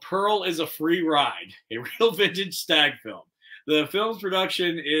called Pearl is a Free Ride, a real vintage stag film. The film's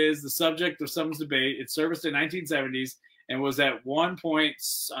production is the subject of some debate. It surfaced in the 1970s and was at one point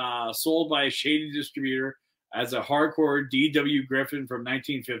sold by a shady distributor as a hardcore D.W. Griffin from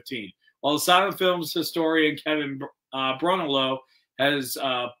 1915. While the silent films historian Kevin Brunello has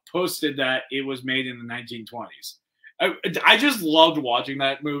posted that it was made in the 1920s. I just loved watching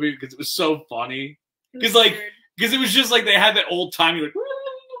that movie because it was so funny. Because it was just like they had that old timey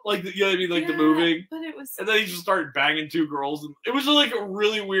like you know what I mean, like the moving. But it was, and then he just started banging two girls, and it was like a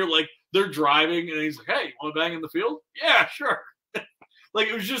really weird. Like they're driving, and he's like, "Hey, you want to bang in the field?" Yeah, sure. Like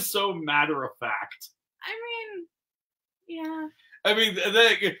it was just so matter of fact. I mean, yeah. I mean,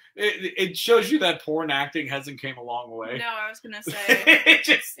 it shows you that porn acting hasn't came a long way. No, I was gonna say it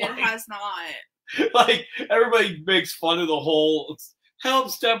has not. Like everybody makes fun of the whole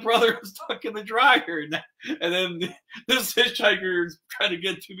help stepbrother, I'm stuck in the dryer, and then this hitchhiker is trying to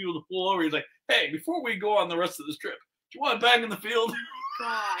get two people to pull over. He's like, "Hey, before we go on the rest of this trip, do you want to bang in the field?"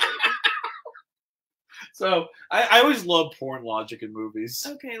 God. So I always love porn logic in movies.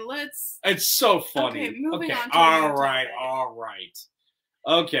 Okay, It's so funny. Okay, moving on. All right.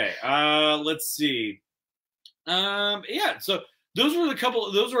 Okay, let's see. Yeah. So those were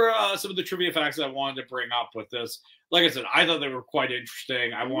some of the trivia facts that I wanted to bring up with this. Like I said, I thought they were quite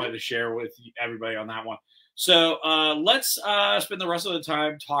interesting. I wanted to share with everybody on that one. So let's spend the rest of the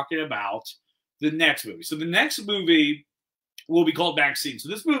time talking about the next movie. So the next movie will be called Vaccine. So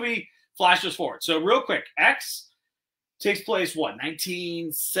this movie flashes forward. So real quick, X takes place,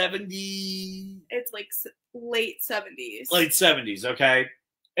 1970? It's like late 70s. Late 70s, okay.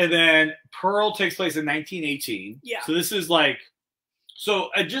 And then Pearl takes place in 1918. Yeah. So this is like,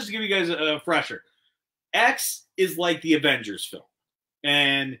 just to give you guys a fresher, X is like the Avengers film.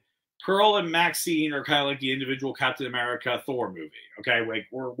 And Pearl and Maxine are kind of like the individual Captain America Thor movie. Okay, like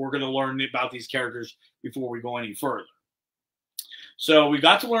we're going to learn about these characters before we go any further. So we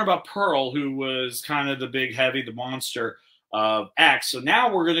got to learn about Pearl, who was kind of the big heavy, the monster of X. So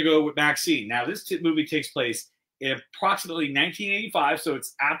now we're going to go with Maxine. Now this movie takes place in approximately 1985, so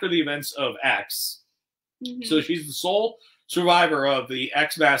it's after the events of X. Mm-hmm. So she's the sole survivor of the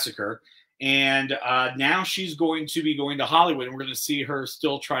X massacre. And now she's going to be going to Hollywood, and we're going to see her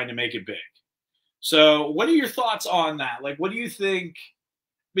still trying to make it big. So what are your thoughts on that? Like, what do you think?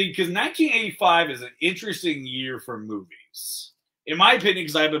 Because 1985 is an interesting year for movies. In my opinion,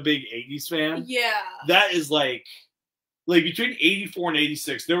 because I'm a big 80s fan. Yeah. That is like between 84 and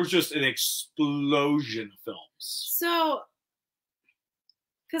 86, there was just an explosion of films. So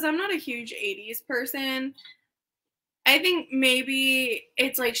because I'm not a huge 80s person, I think maybe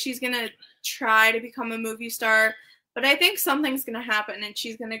it's like she's going to try to become a movie star, but I think something's going to happen and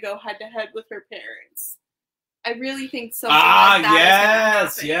she's going to go head to head with her parents. I really think something like that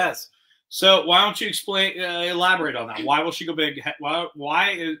is going to happen. Yes. So why don't you elaborate on that? Why will she go big?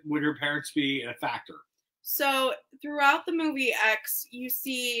 Why would her parents be a factor? So throughout the movie X, you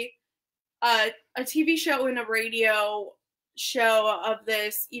see a TV show and a radio show of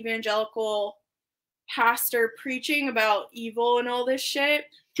this evangelical pastor preaching about evil and all this shit.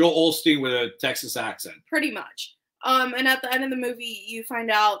 Joel Osteen with a Texas accent. Pretty much. And at the end of the movie, you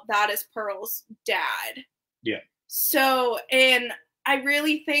find out that is Pearl's dad. Yeah. So, and I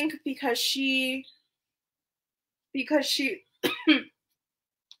really think because she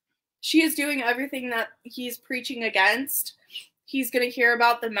she is doing everything that he's preaching against, he's going to hear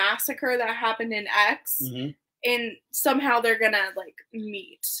about the massacre that happened in X, and somehow they're going to, like,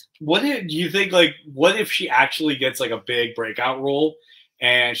 meet. What do you think, like, what if she actually gets, like, a big breakout role,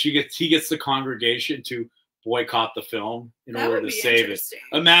 and he gets the congregation to boycott the film in order to save it?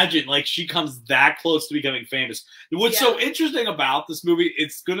 Imagine, like, she comes that close to becoming famous. What's so interesting about this movie,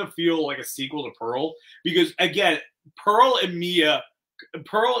 it's going to feel like a sequel to Pearl, because, again, Pearl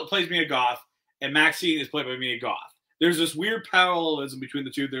plays Mia Goth, and Maxine is played by Mia Goth. There's this weird parallelism between the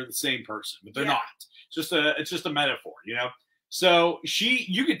two. They're the same person, but they're not. It's just a metaphor, you know? So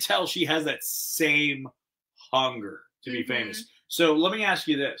you could tell she has that same hunger to be famous. So let me ask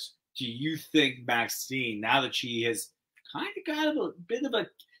you this. Do you think Maxine, now that she has kind of got a bit of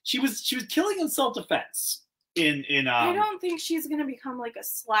she was killing in self-defense in I don't think she's going to become like a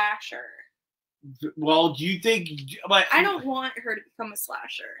slasher. Well, do you think? But I don't want her to become a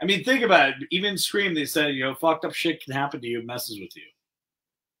slasher. I mean, think about it. Even Scream, they said, fucked up shit can happen to you, it messes with you.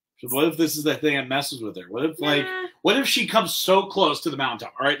 So what if this is the thing that messes with her? What if what if she comes so close to the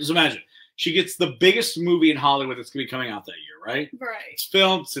mountaintop? All right, just imagine she gets the biggest movie in Hollywood that's gonna be coming out that year, right? Right. It's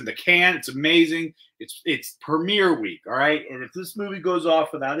filmed. It's in the can. It's amazing. It's premiere week. All right, and if this movie goes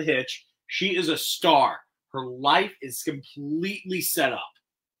off without a hitch, she is a star. Her life is completely set up.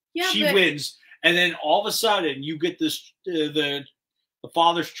 Yeah, she wins. And then all of a sudden, you get this the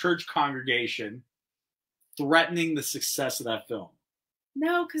Father's Church congregation threatening the success of that film.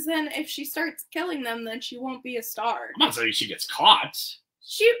 No, because then if she starts killing them, then she won't be a star. I'm not saying she gets caught.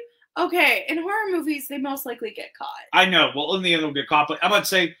 Okay, in horror movies, they most likely get caught. I know. Well, in the end, they'll get caught. But I'm not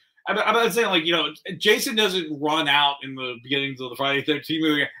saying like, Jason doesn't run out in the beginnings of the Friday the 13th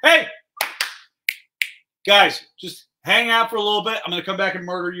movie. Hey, guys, just hang out for a little bit. I'm going to come back and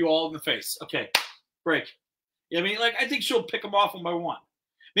murder you all in the face. Okay, break. I mean, like, I think she'll pick them off one by one.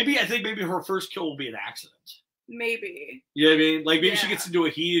 I think maybe her first kill will be an accident. Maybe. You know what I mean? Like, maybe she gets into a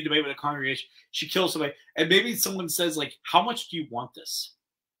heated debate with a congregation. She kills somebody. And maybe someone says, like, how much do you want this?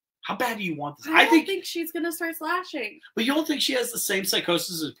 How bad do you want this? I don't think she's going to start slashing. But you don't think she has the same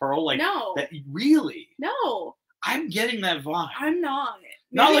psychosis as Pearl? Like, no. Really? No. I'm getting that vibe. I'm not.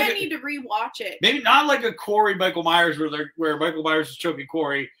 Maybe I need to rewatch it. Maybe not like a Corey Michael Myers where Michael Myers is choking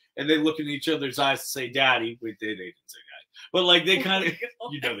Corey and they look in each other's eyes and say daddy. Wait, they didn't say daddy. But like they kind of, they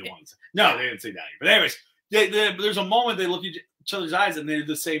wanted to say. No, they didn't say daddy. But anyways, there's a moment they look at each other's eyes and they're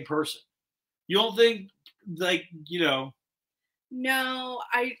the same person. You don't think, like, No,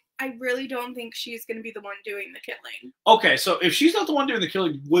 I really don't think she's going to be the one doing the killing. Okay, so if she's not the one doing the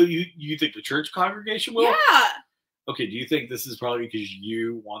killing, will you think the church congregation will? Yeah. Okay, do you think this is probably because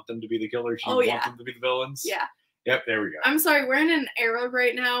you want them to be the killers? You want them to be the villains? Yeah. Yep, there we go. I'm sorry, we're in an era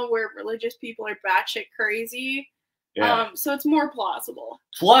right now where religious people are batshit crazy. Yeah. So it's more plausible.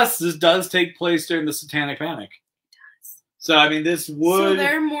 Plus, this does take place during the Satanic Panic. It does. So, I mean, this would... So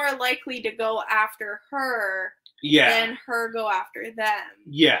they're more likely to go after her than her go after them.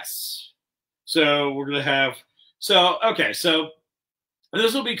 Yes. So we're going to have... So, okay, so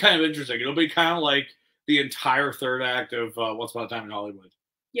this will be kind of interesting. It'll be kind of like the entire third act of Once Upon a Time in Hollywood.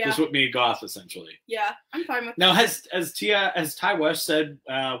 Yeah. Just with Mia Goth, essentially. Yeah, I'm fine with now, that. Now, has Ty West said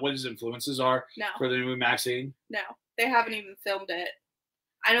what his influences are for the new Maxine? No, they haven't even filmed it.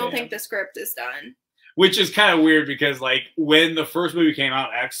 I don't think the script is done. Which is kind of weird because, like, when the first movie came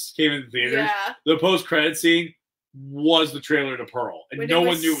out, X came in the theaters, the post-credit scene was the trailer to Pearl. And no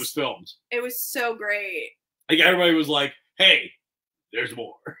one knew it was filmed. It was so great. Like, everybody was like, hey, there's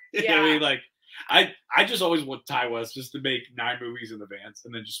more. Yeah. I mean, like, I just always want Ty West just to make 9 movies in advance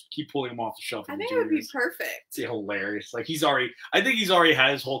and then just keep pulling them off the shelf. I think it would be perfect. It's hilarious. Like, I think he's already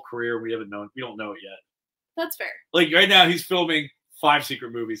had his whole career. We don't know it yet. That's fair. Like, right now, he's filming 5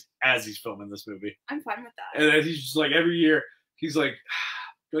 secret movies as he's filming this movie. I'm fine with that. And then he's just like, every year, he's like,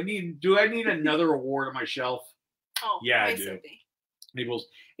 do I need another award on my shelf? Oh, yeah, I do. People's,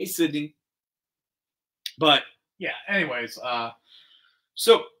 hey, Sydney. But yeah, anyways,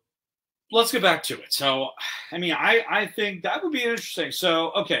 so let's get back to it. So, I mean, I think that would be interesting.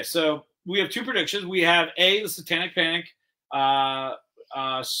 So, okay, so we have two predictions. We have the Satanic Panic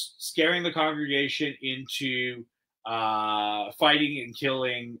scaring the congregation into fighting and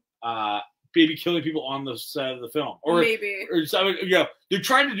killing, maybe killing people on the set of the film, or maybe, or yeah, they're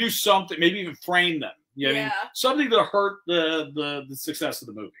trying to do something, maybe even frame them. You know what I mean? Something to hurt the success of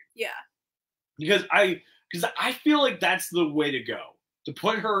the movie. Yeah, because I feel like that's the way to go. To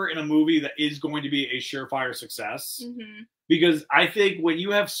put her in a movie that is going to be a surefire success. Mm-hmm. Because I think when you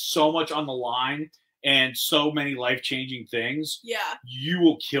have so much on the line and so many life-changing things, you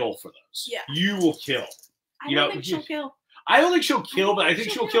will kill for those. Yeah. You will kill. I don't think she'll kill. I don't think she'll kill, but I think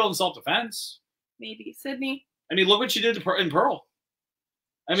she'll kill in self-defense. Maybe. Sydney. I mean, look what she did in Pearl.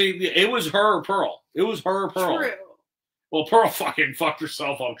 I mean, it was her or Pearl. It was her or Pearl. True. Well, Pearl fucking fucked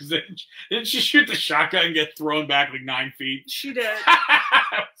herself up because didn't she shoot the shotgun and get thrown back like 9 feet? She did.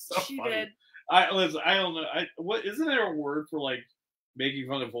 So she funny. did. I don't know. What isn't there a word for like making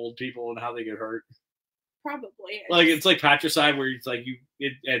fun of old people and how they get hurt? Probably. Like it's like patricide, where it's like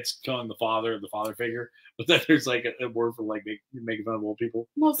it's killing the father figure. But then there's like a word for like making fun of old people.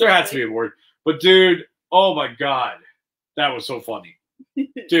 There has to be a word. But dude, oh my god, that was so funny.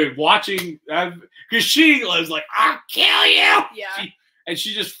 Dude, watching because she was like, "I'll kill you!" Yeah, and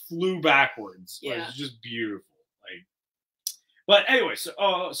she just flew backwards. Yeah, like, it's just beautiful. Like, but anyway, so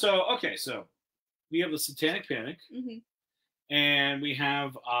okay, so we have the Satanic Panic, and we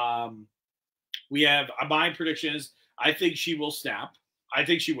have my prediction is I think she will snap. I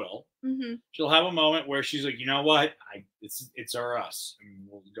think she will. Mm-hmm. She'll have a moment where she's like, you know what, it's or us, and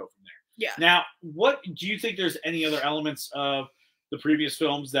we'll go from there. Yeah. Now, what do you think? There's any other elements of the previous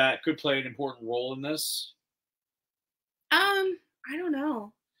films that could play an important role in this? I don't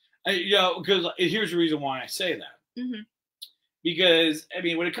know. Because here's the reason why I say that. Mm-hmm. Because I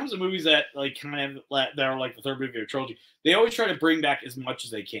mean, when it comes to movies that like kind of that are like the third movie of a trilogy, they always try to bring back as much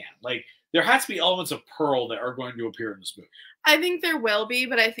as they can. Like there has to be elements of Pearl that are going to appear in this movie. I think there will be,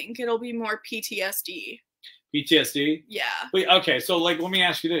 but I think it'll be more PTSD. PTSD? Yeah. Wait, okay, so like let me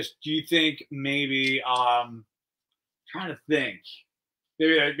ask you this. Do you think maybe trying to think.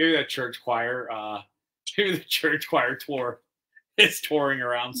 Maybe that church choir, maybe the church choir tour is touring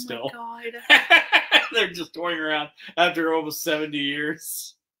around still. Oh my God. They're just touring around after almost 70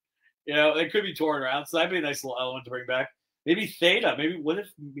 years. You know, it could be touring around. So that'd be a nice little element to bring back. Maybe Theta. Maybe what if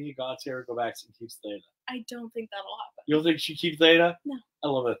Mia Goth go back and keeps Theta? I don't think that'll happen. You don't think she keeps Theta? No. I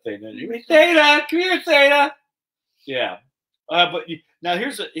love that Theta. Theta, come here, Theta. Yeah. But now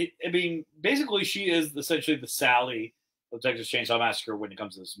I mean, basically she is essentially the Sally of Texas Chainsaw Massacre when it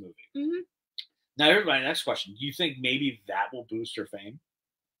comes to this movie. Mm-hmm. Now, here's my next question. Do you think maybe that will boost her fame?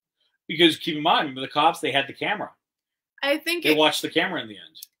 Because keep in mind, the cops, they had the camera. I think they watched the camera in the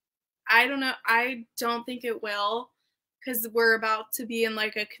end. I don't know. I don't think it will because we're about to be in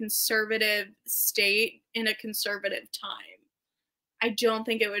like a conservative state in a conservative time. I don't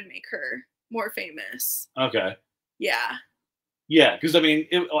think it would make her more famous. Okay. Yeah. Yeah, because I mean,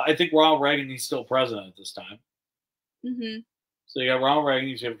 I think Ronald Reagan is still president at this time. Mm-hmm. So you got Ronald Reagan,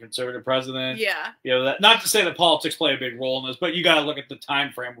 you have a conservative president. Yeah. You know, that, not to say that politics play a big role in this, but you got to look at the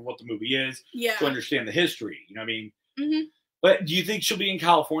time frame of what the movie is to understand the history. You know what I mean? Mm-hmm. But do you think she'll be in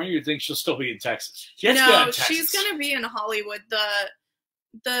California or do you think she'll still be in Texas? No, she's going to be in Hollywood. Not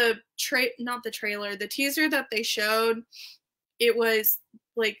the trailer, the teaser that they showed, it was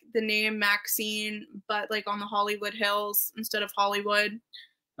like the name Maxine, but like on the Hollywood Hills instead of Hollywood.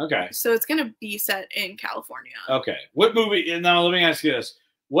 Okay. So it's going to be set in California. Okay. What movie, and now let me ask you this.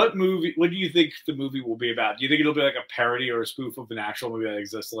 What do you think the movie will be about? Do you think it'll be like a parody or a spoof of an actual movie that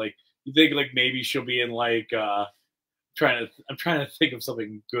exists? Like, you think like maybe she'll be in like, I'm trying to think of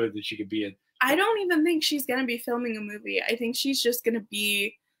something good that she could be in. I don't even think she's going to be filming a movie. I think she's just going to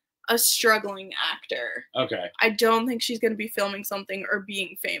be a struggling actor. Okay. I don't think she's going to be filming something or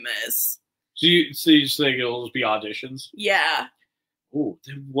being famous. So you just think it'll just be auditions? Yeah. Ooh,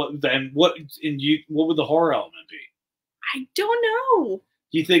 what would the horror element be? I don't know.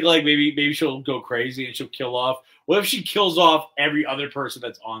 Do you think like maybe she'll go crazy and she'll kill off? What if she kills off every other person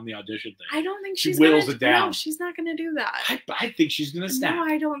that's on the audition thing? I don't think she whittles it down. No, she's not going to do that. I think she's going to snap. No,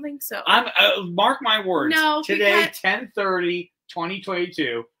 I don't think so. Mark my words. No, today, 10/30,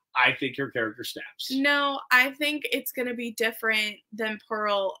 2022. I think her character snaps. No, I think it's going to be different than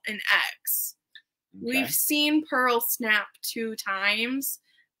Pearl and X. Okay. We've seen Pearl snap 2 times.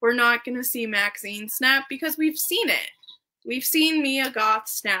 We're not going to see Maxine snap because we've seen it. We've seen Mia Goth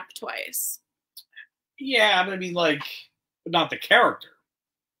snap twice. Yeah, but I mean, like, but not the character.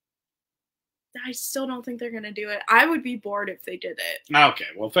 I still don't think they're going to do it. I would be bored if they did it. Okay,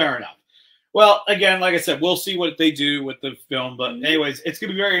 well, fair enough. Well, again, like I said, we'll see what they do with the film. But anyways, it's going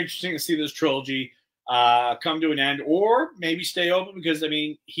to be very interesting to see this trilogy come to an end, or maybe stay open, because, I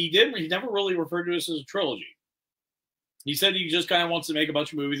mean, he never really referred to this as a trilogy. He said he just kind of wants to make a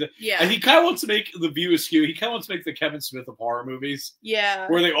bunch of movies. Yeah. And he kind of wants to make The View Askew. He kind of wants to make the Kevin Smith of horror movies. Yeah.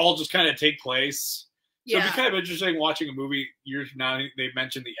 Where they all just kind of take place. So yeah. it'd be kind of interesting watching a movie years from now. They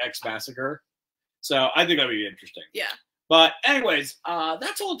mentioned the X Massacre. So I think that'd be interesting. Yeah. But anyways,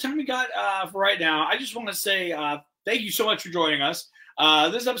 that's all the time we got for right now. I just want to say thank you so much for joining us.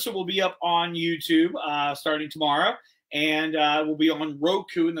 This episode will be up on YouTube starting tomorrow. And we'll be on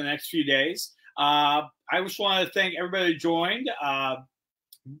Roku in the next few days. I just want to thank everybody who joined.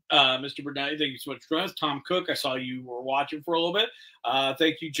 Mr. Burnett, thank you so much for joining us. Tom Cook, I saw you were watching for a little bit.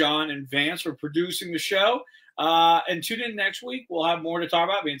 Thank you, John and Vance, for producing the show. And tune in next week. We'll have more to talk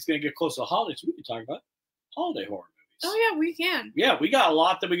about. I mean, it's going to get close to the holidays, so we can talk about holiday horror movies. Oh, yeah, we can. Yeah, we got a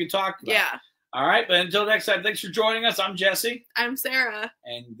lot that we can talk about. Yeah. All right, but until next time, thanks for joining us. I'm Jesse. I'm Sarah.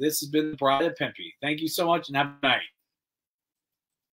 And this has been The Bride of Pimpy. Thank you so much, and have a night.